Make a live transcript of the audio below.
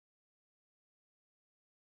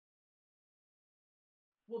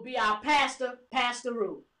will be our pastor, Pastor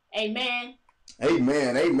Ruth. Amen.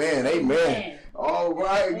 Amen, amen, amen. All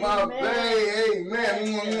right, my Amen. babe.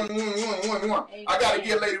 Amen. Amen. I got to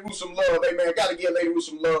give Lady Ruth some love. Amen. Got to give Lady Ruth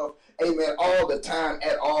some love. Amen. All the time,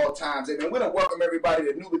 at all times. Amen. We're going to welcome everybody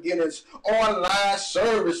to New Beginnings online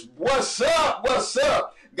service. What's up? What's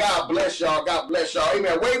up? God bless y'all. God bless y'all.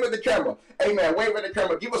 Amen. Wave at the camera. Amen. Wave at the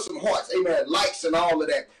camera. Give us some hearts. Amen. Likes and all of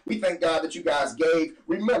that. We thank God that you guys gave.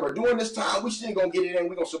 Remember, during this time, we still going to get it in.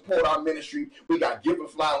 We're going to support our ministry. We got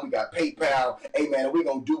Giverfly. We got PayPal. Amen. And we're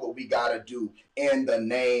going to do what we got to do in the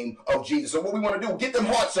name of Jesus. So what we want to do, get them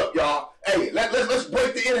hearts up, y'all. Hey, let's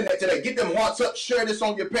break the internet today. Get them hearts up. Share this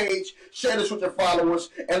on your page. Share this with your followers.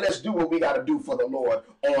 And let's do what we got to do for the Lord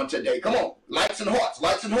on today. Come on. Likes and hearts.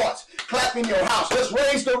 Likes and hearts. Clap in your house. Let's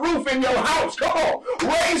raise the roof in your house. Come on.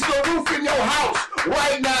 Raise the roof in your house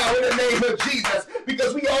right now in the name of Jesus.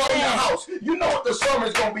 Because we are in the house. You know what the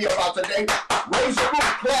sermon's going to be about today. Raise the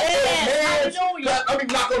roof. Clap your hands. Clap. Let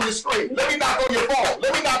me knock on your screen. Let me knock on your phone.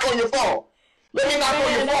 Let me knock on your phone. Let me knock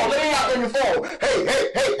on your phone. Let me knock on your phone. Hey, hey,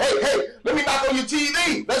 hey, hey, hey. Let me knock on your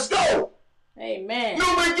TV. Let's go. Amen.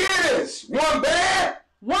 New beginnings. One band.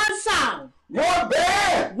 One sound. One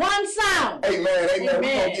band. One sound. Amen. Amen. We're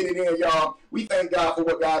going to get it in, y'all. We thank God for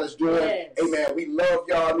what God is doing. Yes. Amen. We love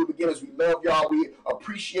y'all, New Beginners. We love y'all. We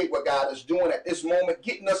appreciate what God is doing at this moment,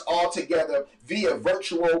 getting us all together via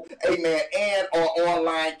virtual, amen, and our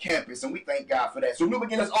online campus. And we thank God for that. So New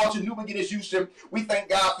Beginners Altar, New Beginners Houston, we thank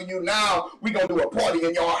God for you. Now we're going to do a party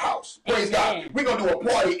in your house. Praise Amen. God. We're going to do a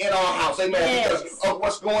party in our house. Amen. Yes. Because of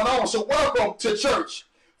what's going on. So welcome to church.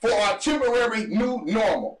 For our temporary new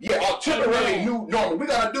normal. Yeah, our temporary new normal. We're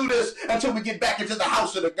going to do this until we get back into the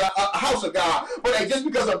house of God. But hey, just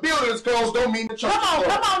because a building is closed don't mean the church is closed.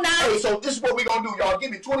 Come on now. Hey, so this is what we're going to do, y'all. Give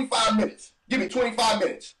me 25 minutes. Give me 25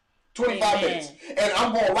 minutes. 25 minutes. And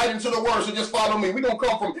I'm going right into the word, so just follow me. We're going to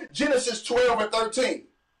come from Genesis 12 and 13.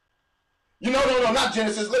 No, not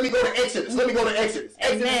Genesis. Let me go to Exodus.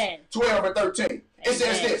 Exodus 12 and 13. It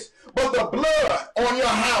says this. But the blood on your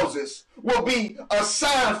houses will be a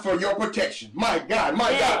sign for your protection. My God,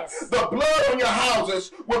 my God. The blood on your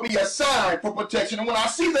houses will be a sign for protection. And when I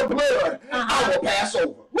see the blood, I will pass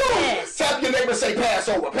over. Yes. Tap your neighbor and say, pass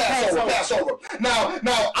over, pass over, pass over.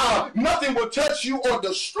 Now, nothing will touch you or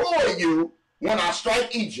destroy you when I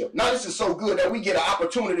strike Egypt. Now, this is so good that we get an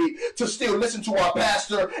opportunity to still listen to our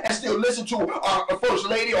pastor and still listen to our first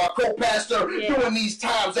lady or our co-pastor during these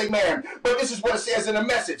times. Amen. But this is what it says in the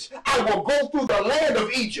message. I will go through the land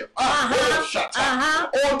of Egypt on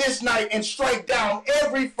this night and strike down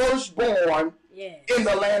every firstborn in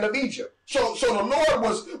the land of Egypt. So the Lord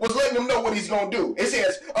was letting them know what he's going to do. It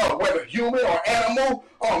says, whether human or animal,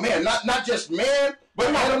 not just man,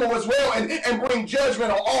 but animal as well, and bring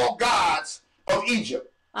judgment on all gods of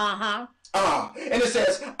Egypt. And it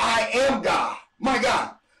says, I am God. My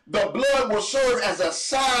God. The blood will serve as a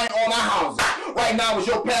sign on our houses. Right now, as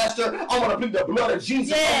your pastor, I want to plead the blood of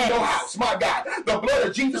Jesus on your house. My God. The blood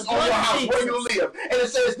of Jesus on your house where you live. And it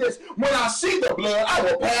says this, when I see the blood, I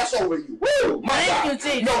will pass over you. Woo! My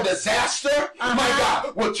God. No disaster, my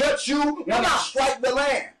God, will touch you when I strike the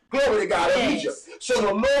land. Glory to God of Egypt. So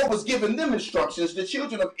the Lord was giving them instructions, the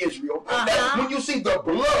children of Israel, that when you see the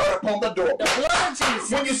blood upon the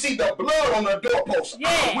doorpost, when you see the blood on the doorpost,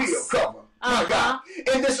 I will cover. My God.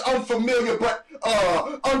 In this unfamiliar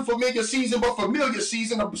season, but familiar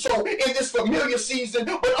season. So in this familiar season,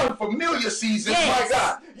 but unfamiliar season, my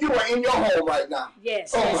God, you are in your home right now.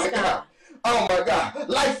 Yes. Oh my God. Oh my God.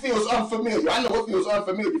 Life feels unfamiliar. I know it feels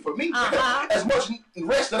unfamiliar for me. As much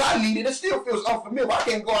rest that I needed, it still feels unfamiliar. I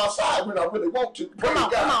can't go outside when I really want to. Praise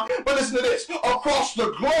God. But listen to this. Across the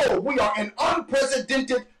globe, we are in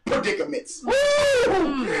unprecedented predicaments. Woo!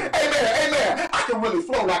 Amen. Amen. I can really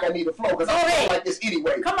flow like I need to flow because I flow like this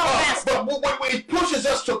anyway. Come on, but it pushes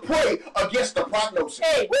us to pray against the prognosis.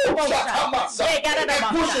 It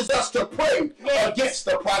pushes us to pray against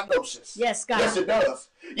the prognosis. Yes, God. Yes, it does.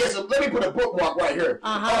 Yes, let me put a bookmark right here.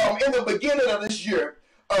 In the beginning of this year,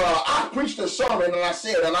 I preached a sermon and I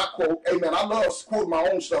said, and I quote, amen, I love quoting my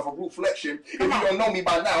own stuff of Reflection. If you don't know me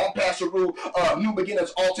by now, I'm Pastor Ruth, New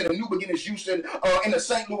Beginners Alton and New Beginners Houston in the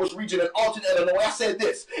St. Louis region in Alton, Illinois. I said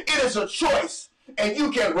this, it is a choice. And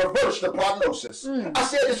you can reverse the prognosis. I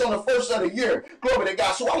said this on the first of the year. Glory to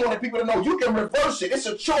God. So I wanted people to know you can reverse it. It's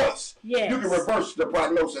a choice. Yes. You can reverse the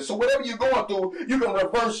prognosis. So whatever you're going through, you can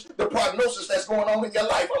reverse the prognosis that's going on in your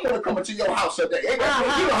life. I'm going to come into your house today. Amen.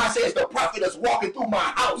 You know how I say it's the prophet that's walking through my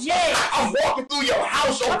house. Yes. I'm walking through your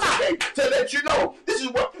house on today to let you know. This is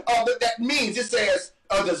what that means. It says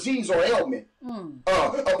a disease or ailment.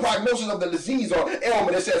 A prognosis of the disease or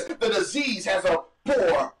ailment. It says the disease has a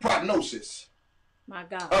poor prognosis. My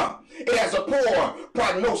God. It has a poor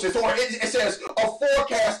prognosis, or it says a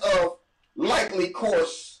forecast of likely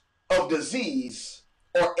course of disease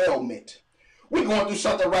or ailment. We're going through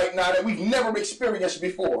something right now that we've never experienced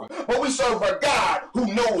before. But we serve a God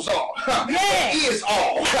who knows all. Yes. He is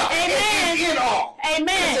all. Amen. In all.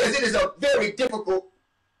 Amen. It says it is a very difficult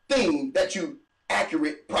thing that you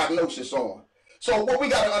accurate prognosis on. So what we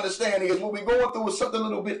got to understand is what we're going through is something a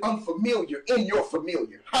little bit unfamiliar in your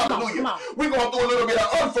familiar. Hallelujah. Come on. We're going through a little bit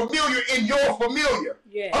of unfamiliar in your familiar.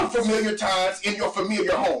 Yes. Unfamiliar times in your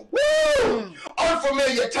familiar home. Woo!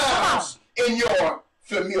 Unfamiliar times in your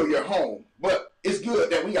familiar home. But it's good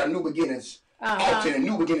that we got New Beginnings Alton and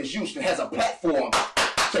New Beginnings Houston has a platform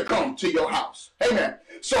to come to your house. Amen.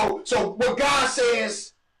 So what God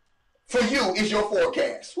says for you is your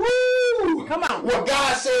forecast. Woo! Come on. What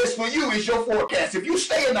God says for you is your forecast. If you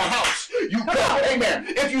stay in the house, you cover. Amen.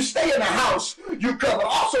 If you stay in the house, you cover.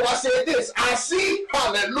 Also, I said this. I see.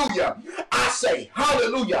 Hallelujah. I say.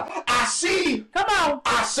 Hallelujah. I see. Come on.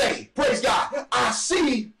 I say. Praise God. I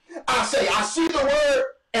see. I say. I see the word.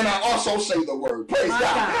 And I also say the word. Praise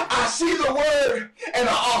God. I see the word and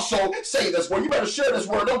I also say this word. You better share this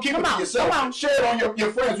word. Don't keep it to yourself. Share it on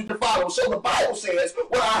your friends with your followers. So the Bible says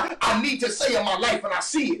what I need to say in my life, and I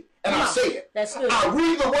see it and I say it. That's good. I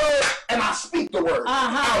read the word and I speak the word.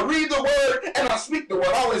 I read the word and I speak the word.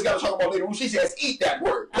 I always got to talk about Lady Ruth. She says, eat that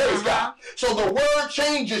word. Praise God. So the word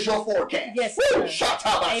changes your forecast. Yes, Woo!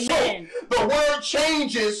 Amen. The word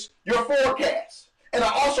changes your forecast. And I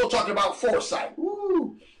also talked about foresight.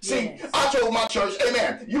 Woo. See, yes. I told my church,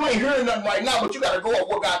 amen, you ain't hearing nothing right now, but you got to go off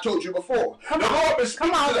what God told you before. The Lord been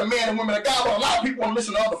speaking to the men and women of God, but a lot of people want to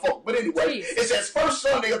listen to other folk. But anyway, it says first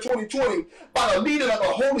Sunday of 2020, by the leading of the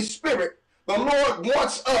Holy Spirit, the Lord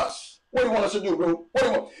wants us. What do you want us to do, bro? What do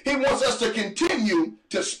you want? He wants us to continue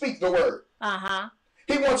to speak the word.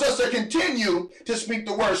 He wants us to continue to speak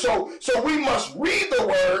the word. So we must read the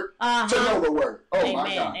word to know the word. Oh, amen.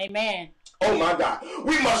 My God. Amen. Oh my God.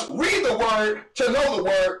 We must read the word to know the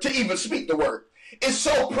word to even speak the word. It's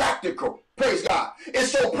so practical. Praise God.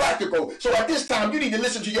 It's so practical. So at this time, you need to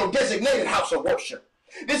listen to your designated house of worship.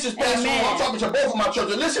 This is Pastor. I'm talking to both of my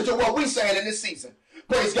children. Listen to what we're saying in this season.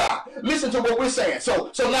 Praise God. Listen to what we're saying.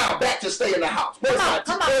 So now back to stay in the house. Praise God.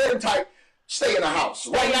 Come on. Type, stay in the house.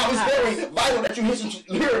 Right now, it's very vital that you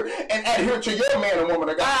hear and adhere to your man and woman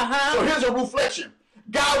of God. So here's a reflection.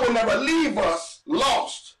 God will never leave us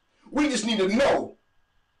lost. We just need to know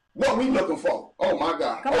what we're looking for. Oh, my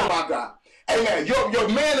God. My God. Amen. Your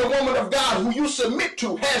man and woman of God who you submit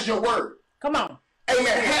to has your word. Come on.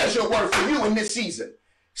 Amen. Has your word for you in this season.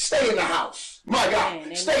 Stay in the house. My God.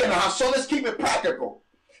 Amen. Stay in the house. So let's keep it practical.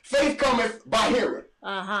 Faith cometh by hearing.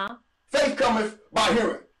 Faith cometh by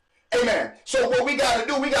hearing. Amen. So what we got to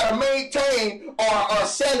do, we got to maintain our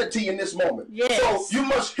sanity in this moment. Yes. So you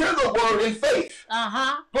must hear the word in faith.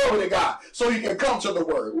 Glory to God. So you can come to the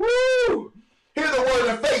word. Woo! Hear the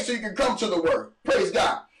word in faith so you can come to the word. Praise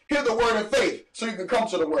God. Hear the word in faith so you can come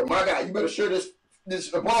to the word. My God, you better share this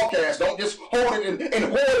broadcast. Don't just hold it and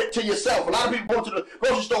hoard it to yourself. A lot of people go to the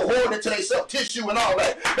grocery store, hoard it to themselves, tissue and all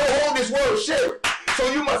that. Don't hold this word, share it. So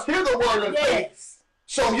you must hear the word in faith.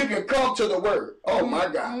 So you can come to the word. Oh, my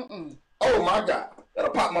God. Oh, my God.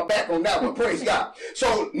 That'll pop my back on that one. Praise God.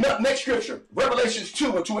 So next scripture, Revelations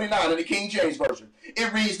 2:29 in the King James Version.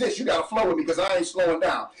 It reads this. You got to flow with me because I ain't slowing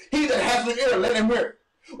down. He that has an ear, let him hear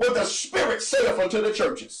what the Spirit saith unto the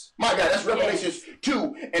churches. My God, that's Revelations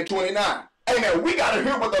 2:29. Amen. We got to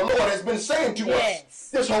hear what the Lord has been saying to us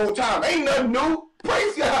this whole time. Ain't nothing new.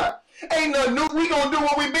 Praise God. Ain't nothing new. We going to do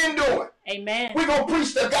what we've been doing. Amen. We're going to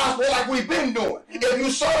preach the gospel like we've been doing. If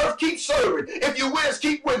you serve, keep serving. If you witness,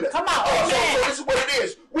 keep witnessing. Come on. So this is what it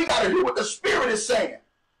is. We got to hear what the Spirit is saying.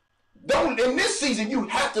 In this season, you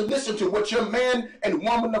have to listen to what your man and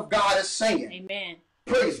woman of God is saying. Amen.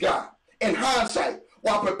 Praise God. In hindsight,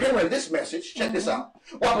 while preparing this message, check this out.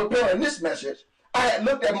 While preparing this message, I had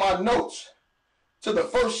looked at my notes to the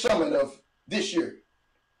first summit of this year.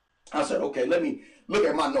 I said, okay, let me look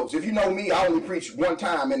at my notes. If you know me, I only preach one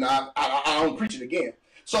time and I don't preach it again.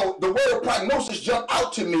 So the word prognosis jumped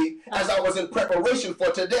out to me as I was in preparation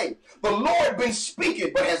for today. The Lord been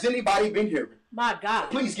speaking, but has anybody been hearing? My God.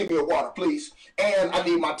 Please give me a water, please. And I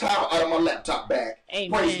need my towel out of my laptop bag.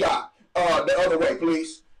 Amen. Praise God. The other way,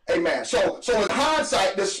 please. Amen. So in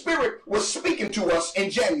hindsight, the Spirit was speaking to us in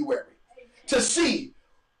January to see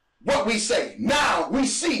what we say. Now we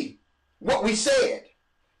see what we said.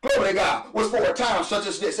 glory to God, was for a time such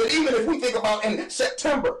as this. And even if we think about in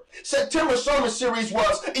September sermon series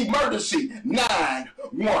was Emergency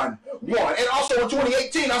 911. And also in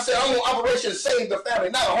 2018, I said, I'm on Operation Save the Family.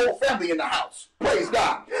 Now the whole family in the house. Praise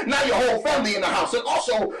God. Now your whole family in the house. And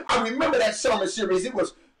also, I remember that sermon series. It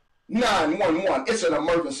was 911. It's an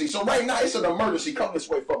emergency. So right now, it's an emergency. Come this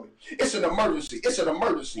way for me. It's an emergency. It's an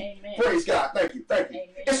emergency. Amen. Praise God. Thank you. Thank you.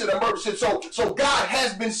 Amen. It's an emergency. So God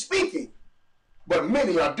has been speaking, but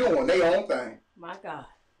many are doing their own thing. My God.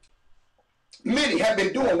 Many have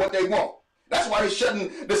been doing what they want. That's why they're shutting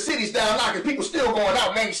the cities down now, because people still going out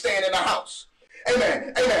and ain't staying in the house.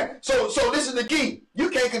 Amen. Amen. So this is the key. You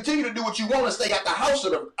can't continue to do what you want to stay at the house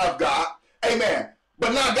of God. Amen.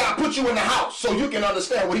 But now God put you in the house so you can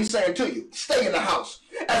understand what he's saying to you. Stay in the house.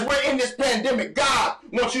 As we're in this pandemic, God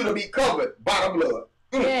wants you to be covered by the blood.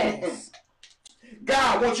 Yes.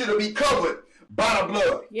 God wants you to be covered by the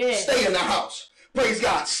blood. Yes. Stay in the house. Praise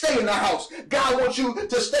God. Stay in the house. God wants you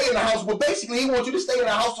to stay in the house. Well, basically, he wants you to stay in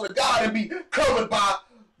the house of God and be covered by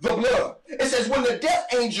the blood. It says when the death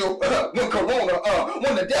angel, when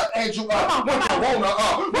the death angel,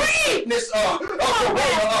 when sickness,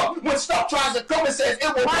 when stuff tries to come, it says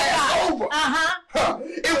it will pass over.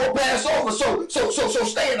 It will pass over. So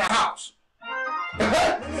stay in the house. I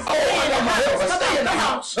got my help. Stay in the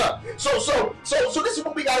house. So this is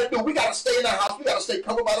what we got to do. We got to stay in the house. We got to stay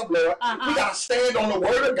covered by the blood. We got to stand on the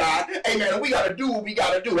word of God. Amen. And we got to do what we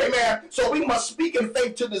got to do. Amen. So we must speak in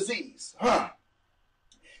faith to disease.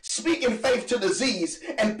 Speak in faith to disease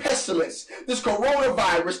and pestilence. This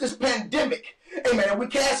coronavirus, this pandemic. Amen. We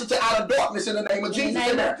cast it out of darkness in the name of Jesus.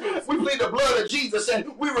 Amen. We plead the blood of Jesus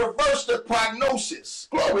and we reverse the prognosis.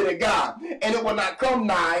 Glory to God. And it will not come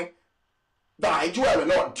nigh thy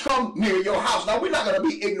dwelling or come near your house. Now, we're not going to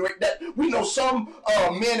be ignorant that we know some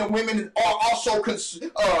men and women are also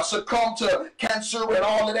succumb to cancer and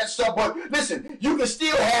all of that stuff. But listen, you can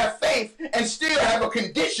still have faith and still have a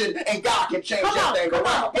condition, and God can change that thing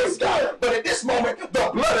around. But at this moment,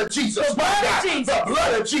 the blood of Jesus, the blood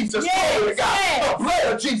of Jesus, glory to God, the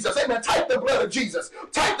blood of Jesus. Amen. Type the blood of Jesus.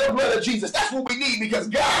 Type the blood of Jesus. That's what we need, because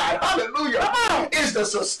God, hallelujah, is the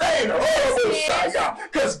sustainer.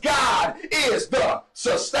 Because God is the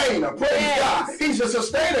sustainer. Praise God. He's a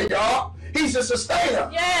sustainer, y'all. He's a sustainer.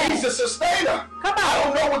 Yes. He's a sustainer. Come on. I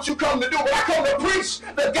don't know what you come to do, but I come to preach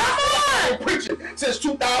the gospel. I've been preaching since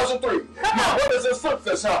 2003. My brothers and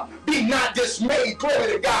sisters, be not dismayed.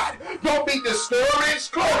 Glory to God. Don't be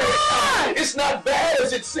discouraged. Glory to God. It's not bad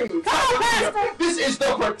as it seems. This is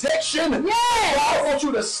the protection. Yes. God wants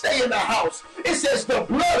you to stay in the house. It says the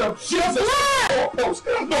blood of Jesus. The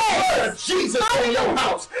blood of Jesus in your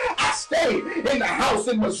house. I stayed in the house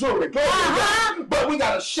in Missouri. Glory to God. But we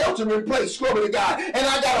got a shelter in place. Glory to God. And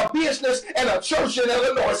I got a business and a church in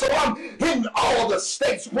Illinois. So I'm in all the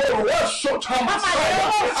states. I got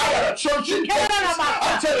a church in Texas.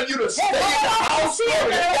 I'm telling you to stay in the house.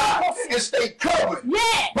 Glory to God. And stay covered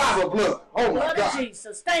by the blood. Oh my God.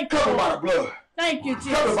 Jesus. Thank you. Covered by the blood. Thank you,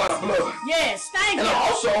 Jesus. Covered by the blood. Yes, thank you. And I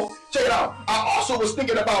also, check it out, I also was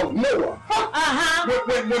thinking about Noah.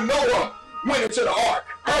 When Noah went into the ark.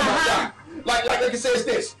 Oh my God. Like it says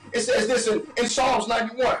this. It says this in Psalms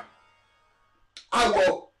 91. I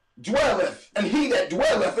will dwelleth, and he that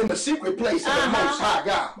dwelleth in the secret place of the Most High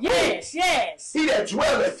God. Yes, yes. He that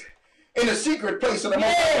dwelleth in the secret place of the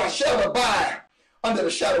Most High God shall abide under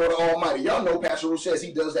the shadow of the Almighty. Y'all know Pastor Ruth says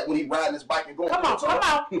he does that when he riding his bike and going. Come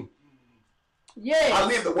on. Yes. I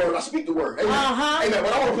live the word. I speak the word. Amen. Amen.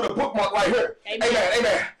 But I want to put a bookmark right here.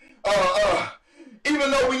 Amen.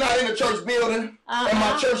 Even though we're not in the church building, and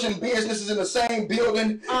my church and business is in the same building,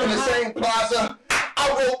 in the same plaza, I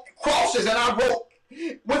wrote crosses and I wrote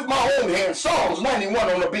with my own hand Psalms 91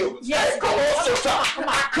 on the buildings. Yes.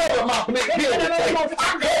 I covered my building.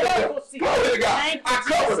 I covered them. Glory to God. I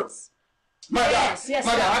covered them. My God.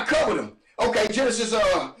 My God. I covered them. Okay, Genesis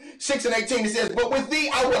 6 and 18, it says, but with thee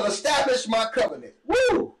I will establish my covenant.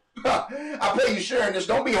 Woo! I pray you sharing this.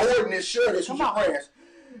 Don't be hoarding this. Share this with your friends.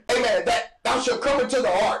 Amen. That thou shalt come into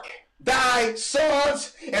the ark, thy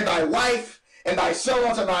sons and thy wife, and thy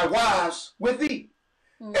sons and thy wives with thee.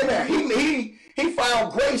 Amen. He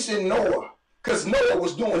found grace in Noah because Noah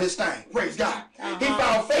was doing his thing. Praise God. He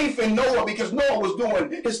found faith in Noah because Noah was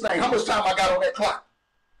doing his thing. How much time I got on that clock?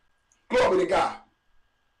 Glory to God.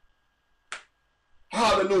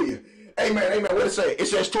 Hallelujah. Amen. Amen. What did it say? It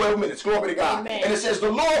says 12 minutes. Glory to God. Amen. And it says the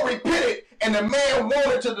Lord repented and the man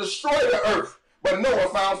wanted to destroy the earth. But Noah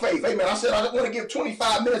found faith. Amen. I said I just want to give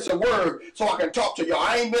 25 minutes of word so I can talk to y'all.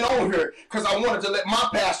 I ain't been on here because I wanted to let my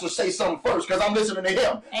pastor say something first because I'm listening to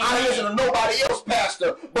him. Amen. I ain't listening to nobody else,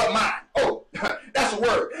 pastor, but mine. Oh, that's a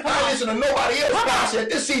word. I listen to nobody else pastor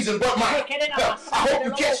this season but mine. I hope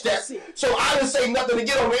you catch that. So I didn't say nothing to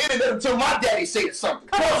get on the internet until my daddy said something.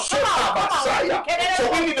 Come on.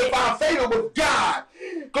 So we need to find favor with God.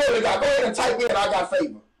 Glory to God. Go ahead and type in, I got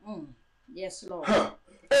favor. Yes, Lord.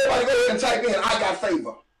 Everybody go ahead and type in, I got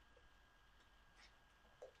favor.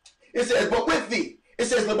 It says, but with thee. It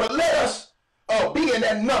says, but let us be in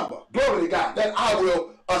that number. Glory to God. That I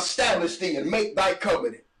will establish thee and make thy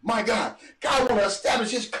covenant. My God. God want to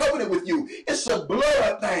establish his covenant with you. It's a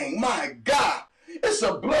blood thing. My God. It's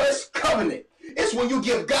a blood covenant. It's when you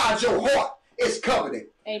give God your heart. It's covenant.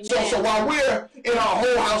 Amen. So while we're in our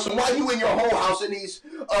whole house, and while you in your whole house, and these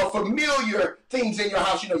familiar things in your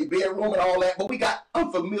house, you know, your bedroom and all that, but we got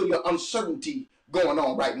unfamiliar uncertainty going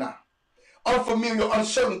on right now. Unfamiliar,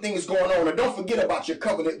 uncertain things going on. And don't forget about your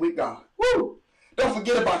covenant with God. Woo! Don't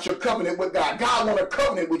forget about your covenant with God. God wants a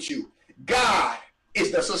covenant with you. God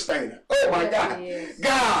is the sustainer. Oh my God.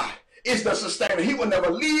 God is the sustainer. He will never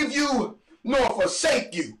leave you nor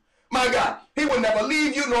forsake you. My God, he will never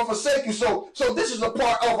leave you nor forsake you. So this is a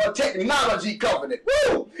part of a technology covenant.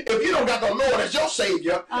 Woo! If you don't got the Lord as your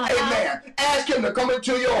Savior, amen, ask him to come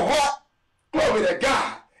into your heart, glory to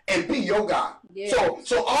God, and be your God. Yes.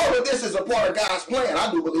 So all of this is a part of God's plan. I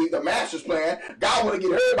do believe the master's plan. God want to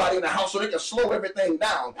get everybody in the house so they can slow everything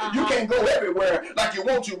down. You can't go everywhere like you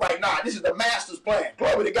want to right now. This is the master's plan.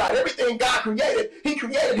 Glory to God. Everything God created,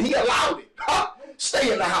 he allowed it.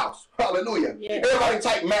 Stay in the house. Hallelujah. Yes. Everybody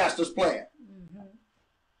type master's plan.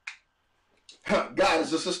 God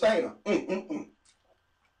is the sustainer.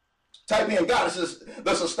 Type in God is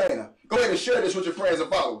the sustainer. Go ahead and share this with your friends and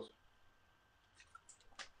followers.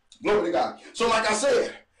 Glory to God. So like I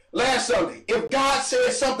said last Sunday, if God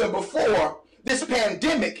said something before this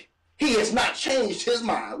pandemic, he has not changed his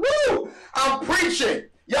mind. Woo! I'm preaching.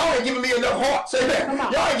 Y'all ain't giving me enough heart. Say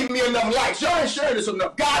that. Y'all ain't giving me enough likes. Y'all ain't sharing this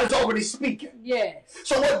enough. God is already speaking. Yes.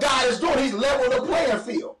 So what God is doing, he's leveling the playing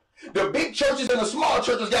field. The big churches and the small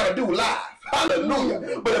churches got to do live.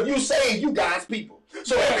 Hallelujah. But if you save, you God's people.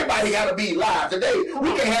 So everybody got to be live today.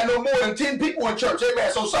 We can't have no more than 10 people in church.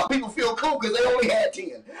 Amen. So some people feel cool because they only had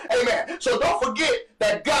 10. Amen. So don't forget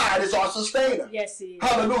that God is our sustainer. Yes, he is.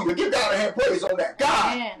 Hallelujah. Give God a hand praise on that.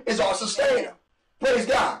 God is our sustainer. Praise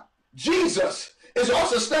God. Jesus is our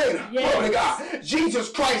sustainer. Yes. Glory to God. Jesus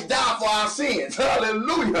Christ died for our sins.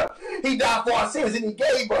 Hallelujah. He died for our sins and he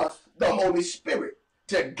gave us the Holy Spirit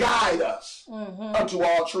to guide us unto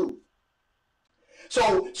all truth.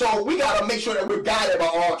 So we got to make sure that we're guided by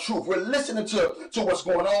all truth. We're listening to what's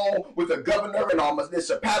going on with the governor and our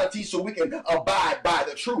municipality so we can abide by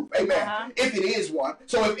the truth. Amen. If it is one.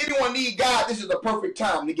 So if anyone need God, this is the perfect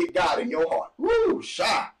time to get God in your heart. Woo,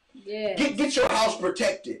 shy. Yeah. Get your house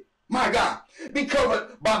protected. My God. Be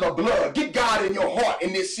covered by the blood. Get God in your heart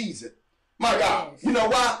in this season. My God. Yes. You know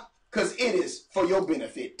why? Because it is for your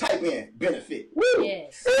benefit. Type in benefit. Woo.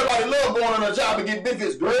 Yes. Everybody love going on a job and getting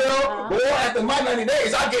benefits. Girl, boy, after my 90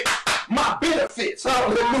 days, I get my benefits.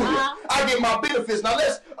 Hallelujah. I get my benefits. Now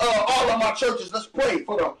let's, all of my churches, let's pray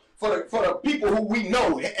for the people who we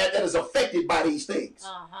know that is affected by these things.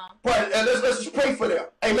 Let's just pray for them.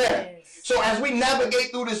 Amen. Yes. So as we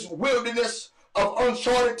navigate through this wilderness of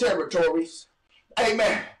uncharted territories,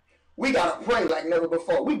 amen, we got to pray like never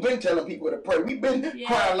before. We've been telling people to pray. We've been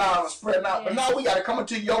crying loud and spreading out. But now we got to come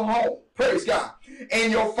into your home. Praise God.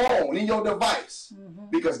 And your phone, and your device.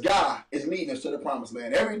 Because God is leading us to the promised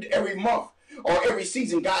land. Every month or every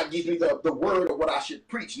season, God gives me the word of what I should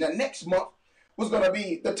preach. Now, next month was going to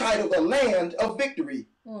be the title, The Land of Victory.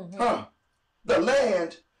 The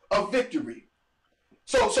Land of Victory.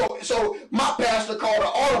 So my pastor called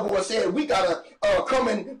an audible and said, we got to come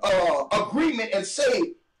in agreement and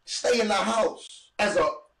say, stay in the house as a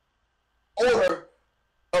order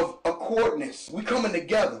of accordance. We coming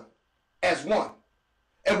together as one.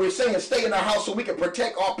 And we're saying stay in the house so we can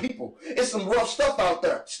protect our people. It's some rough stuff out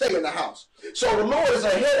there. Stay in the house. So the Lord is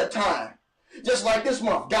ahead of time. Just like this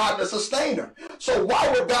month, God the sustainer. So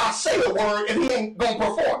why would God say a word if he ain't going to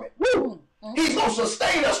perform it? Woo! He's going to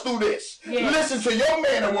sustain us through this. Yes. Listen to your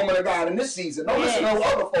man and woman of God in this season. Don't listen to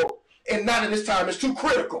other folk. And not at this time. It's too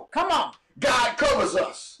critical. Come on. God covers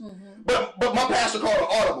us. But my pastor called it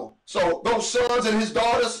audible. So those sons and his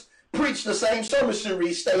daughters preach the same sermon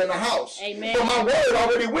series, stay in the house. Amen. But my word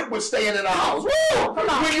already went with staying in the house. Woo!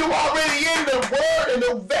 When you already in the word and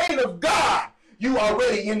the vein of God, you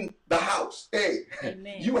already in the house. Hey,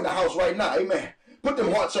 amen. You in the house right now. Amen. Put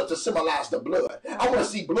them hearts up to symbolize the blood. I want to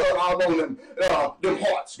see blood all on them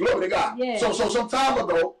hearts. Glory to God. Yeah. So some time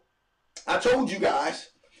ago, I told you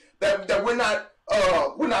guys that we're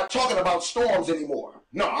not talking about storms anymore.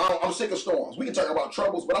 No, I'm sick of storms. We can talk about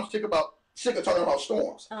troubles, but I'm sick about Sick of talking about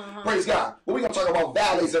storms. Praise God. But we're going to talk about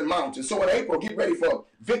valleys and mountains. So in April, get ready for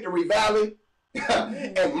Victory Valley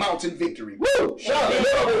and Mountain Victory. Woo!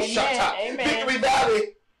 Victory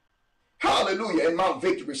Valley. Hallelujah, and Mount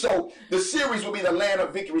Victory. So the series will be the land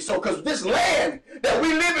of victory. So because this land that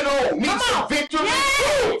we living on needs some victory.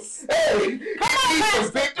 Yes. Hey, it needs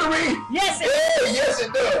some victory. Yes, it hey, yes,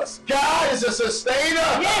 it does. God is a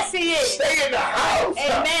sustainer. Yes, he is. Stay in the house.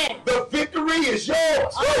 Amen. The victory is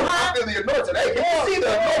yours. I feel the anointing. Hey, can you see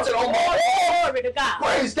the anointing on my wall? Glory to God.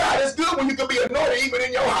 Praise God. It's good when you can be anointed even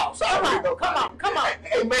in your house. Come on.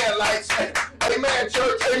 Amen, lights. Amen,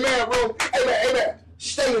 church. Amen, room. Amen.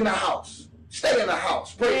 Stay in the house. Stay in the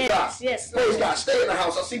house. Praise God. Yes. Praise God. Stay in the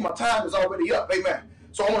house. I see my time is already up. Amen.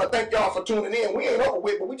 So I want to thank y'all for tuning in. We ain't over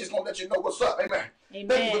with, but we just want to let you know what's up. Amen.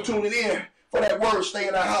 Thank you for tuning in for that word, stay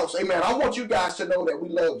in the house. Amen. I want you guys to know that we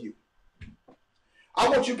love you. I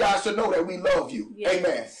want you guys to know that we love you.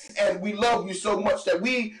 Yes. Amen. And we love you so much that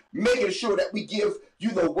we making sure that we give you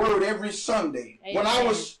the word every Sunday. Amen. When I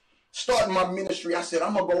was starting my ministry, I said,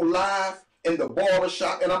 I'm going to go live in the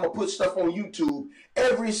barbershop and I'm going to put stuff on YouTube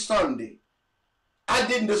every Sunday. I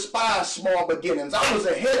didn't despise small beginnings. I was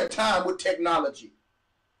ahead of time with technology.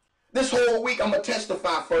 This whole week, I'm going to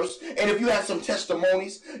testify first. And if you have some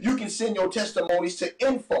testimonies, you can send your testimonies to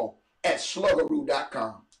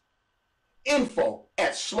info@sluggeroo.com.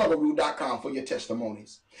 info@sluggeroo.com for your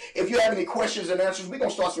testimonies. If you have any questions and answers, we're going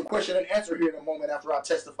to start some question and answer here in a moment after I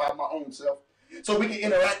testify my own self. So we can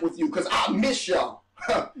interact with you because I miss y'all.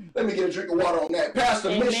 Let me get a drink of water on that. Pastor,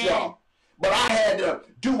 miss y'all. But I had to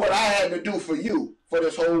do what I had to do for you for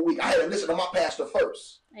this whole week. I had to listen to my pastor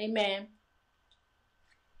first. Amen.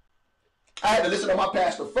 I had to listen to my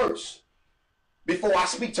pastor first before I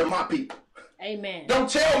speak to my people. Amen. Don't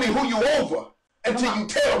tell me who you over until you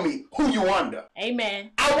tell me who you under.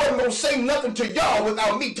 Amen. I wasn't going to say nothing to y'all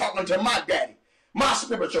without me talking to my daddy, my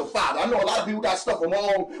spiritual father. I know a lot of people got stuff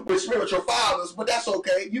wrong with spiritual fathers, but that's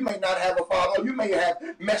okay. You may not have a father. You may have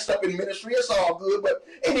messed up in ministry. It's all good. But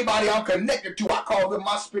anybody I'm connected to, I call them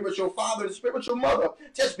my spiritual father and spiritual mother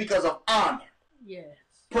just because of honor. Yes.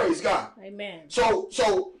 Praise God. Amen. So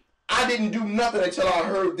I didn't do nothing until I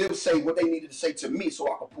heard them say what they needed to say to me so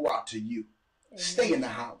I could pour out to you. Amen. Stay in the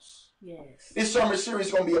house. Yes. This sermon series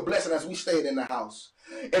is going to be a blessing as we stay in the house.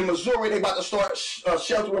 In Missouri, they about to start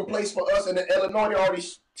shelter in place for us. And in Illinois, they already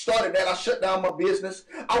started that. I shut down my business.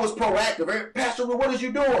 I was proactive. Hey, Pastor, what is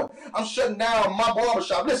you doing? I'm shutting down my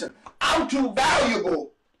barbershop. Listen, I'm too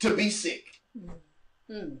valuable to be sick.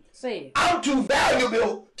 Say it. I'm too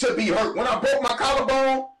valuable to be hurt. When I broke my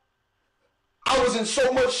collarbone, I was in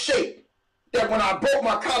so much shape that when I broke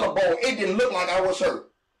my collarbone, it didn't look like I was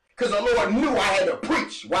hurt. Because the Lord knew I had to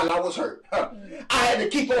preach while I was hurt. I had to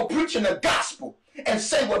keep on preaching the gospel and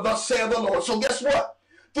say what thus saith the Lord. So guess what?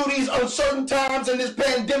 Through these uncertain times and this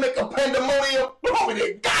pandemic of pandemonium, glory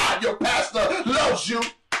to God, your pastor loves you.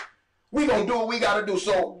 We're going to do what we got to do.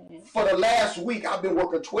 So for the last week, I've been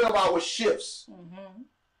working 12-hour shifts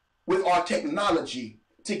with our technology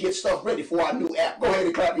to get stuff ready for our new app. Go ahead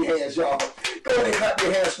and clap your hands, y'all. Go ahead and clap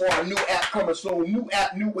your hands for our new app coming soon. New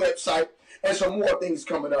app, new website, and some more things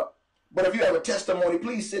coming up. But if you have a testimony,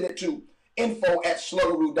 please send it to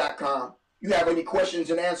info@sluggeroo.com. You have any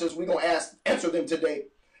questions and answers, we're going to answer them today.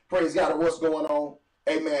 Praise God of what's going on.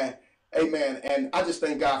 Amen. Amen. And I just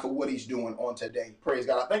thank God for what he's doing on today. Praise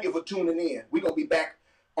God. I thank you for tuning in. We're going to be back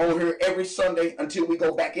on here every Sunday until we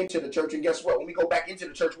go back into the church. And guess what? When we go back into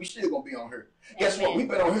the church, we still going to be on here. Guess what? We've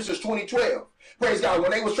been on here since 2012. Praise God.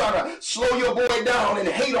 When they was trying to slow your boy down and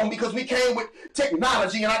hate on because we came with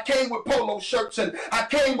technology and I came with polo shirts and I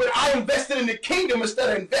invested in the kingdom instead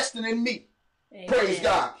of investing in me. Amen. Praise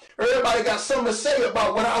God. Everybody got something to say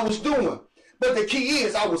about what I was doing. But the key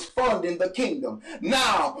is I was funding the kingdom.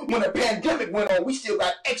 Now, when the pandemic went on, we still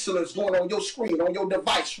got excellence going on your screen, on your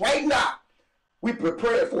device right now. We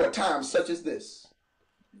prepared for a time such as this.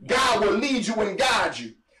 God will lead you and guide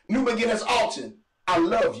you. New Beginners Alton, I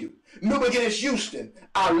love you. New Beginners Houston,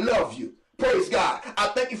 I love you. Praise God. I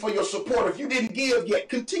thank you for your support. If you didn't give yet,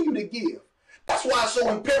 continue to give. That's why it's so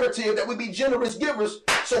imperative that we be generous givers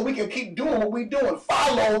so we can keep doing what we're doing.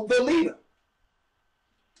 Follow the leader.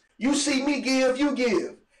 You see me give, you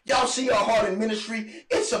give. Y'all see our heart in ministry.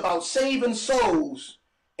 It's about saving souls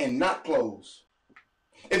and not clothes.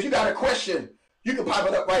 If you got a question, you can pipe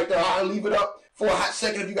it up right there. I'll leave it up for a hot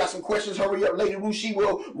second. If you got some questions, hurry up. Lady Ruth, she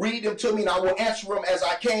will read them to me and I will answer them as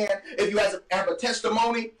I can. If you have a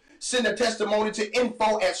testimony, send a testimony to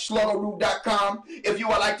info@sluggeroo.com. If you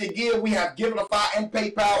would like to give, we have Givelify and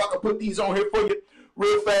PayPal. I can put these on here for you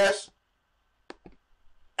real fast.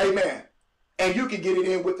 Amen. and you can get it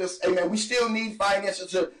in with us. Amen. We still need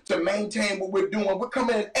finances to maintain what we're doing. We're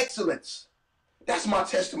coming in excellence. That's my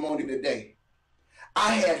testimony today.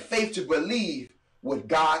 I had faith to believe what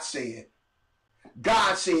God said.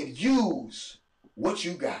 God said, use what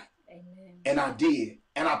you got. Amen. And I did.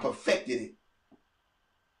 And I perfected it.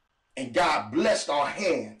 And God blessed our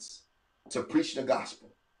hands to preach the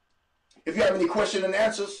gospel. If you have any questions and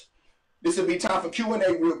answers, this will be time for Q&A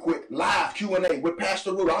real quick. Live Q&A with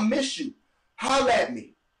Pastor Ruler. I miss you. Holla at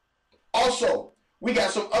me. Also, we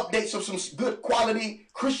got some updates of some good quality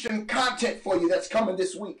Christian content for you that's coming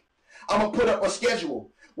this week. I'm going to put up a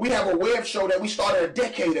schedule. We have a web show that we started a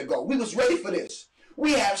decade ago. We was ready for this.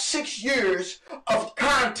 We have 6 years of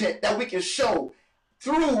content that we can show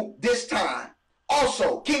through this time.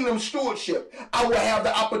 Also, Kingdom Stewardship, I will have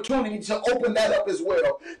the opportunity to open that up as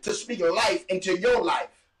well, to speak life into your life.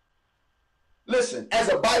 Listen, as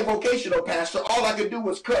a bivocational pastor, all I could do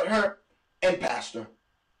was cut her and pastor.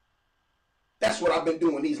 That's what I've been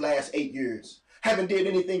doing these last 8 years. Haven't did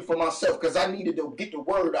anything for myself because I needed to get the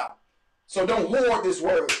word out. So don't hoard this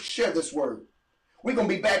word. Share this word. We're going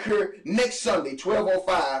to be back here next Sunday,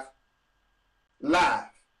 12:05, live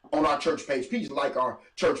on our church page. Please like our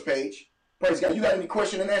church page. Praise God. You got any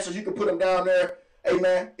questions and answers, you can put them down there.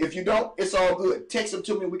 Amen. If you don't, it's all good. Text them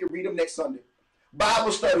to me and we can read them next Sunday.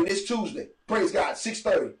 Bible study this Tuesday. Praise God,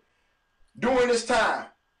 6:30. During this time,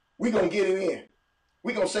 we're going to get it in.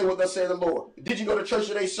 We're going to say what thus said the Lord. Did you go to church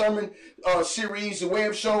today? Sermon series, the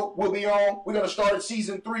web show will be on. We're going to start at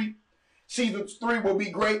season 3. Season 3 will be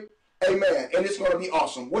great. Amen. And it's going to be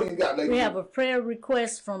awesome. What do you got, lady? We have a prayer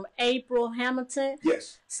request from April Hamilton.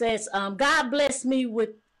 Yes. Says, God bless me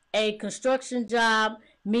with a construction job,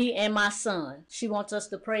 me and my son. She wants us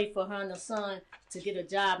to pray for her and her son to get a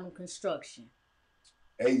job in construction.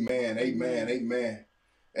 Amen. Amen. Amen.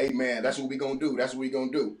 Amen. That's what we're going to do. That's what we're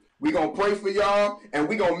going to do. We're going to pray for y'all, and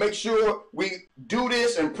we're going to make sure we do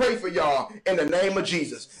this and pray for y'all in the name of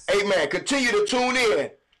Jesus. Amen. Continue to tune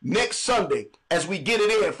in next Sunday as we get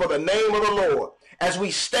it in for the name of the Lord, as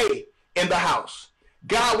we stay in the house.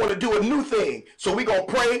 God want to do a new thing. So we're going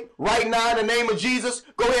to pray right now in the name of Jesus.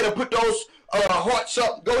 Go ahead and put those hearts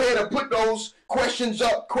up. Go ahead and put those questions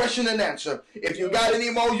up, question and answer. If you got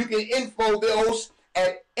any more, you can info those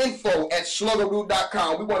at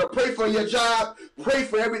info@sluggerroot.com. We want to pray for your job. Pray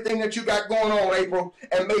for everything that you got going on, April.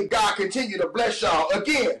 And may God continue to bless y'all.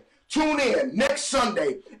 Again, tune in next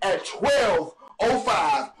Sunday at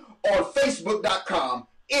 12:05 on Facebook.com,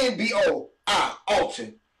 NBOI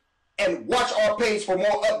Alton. And watch our page for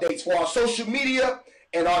more updates for our social media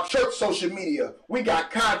and our church social media. We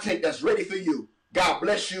got content that's ready for you. God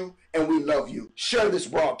bless you, and we love you. Share this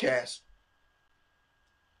broadcast.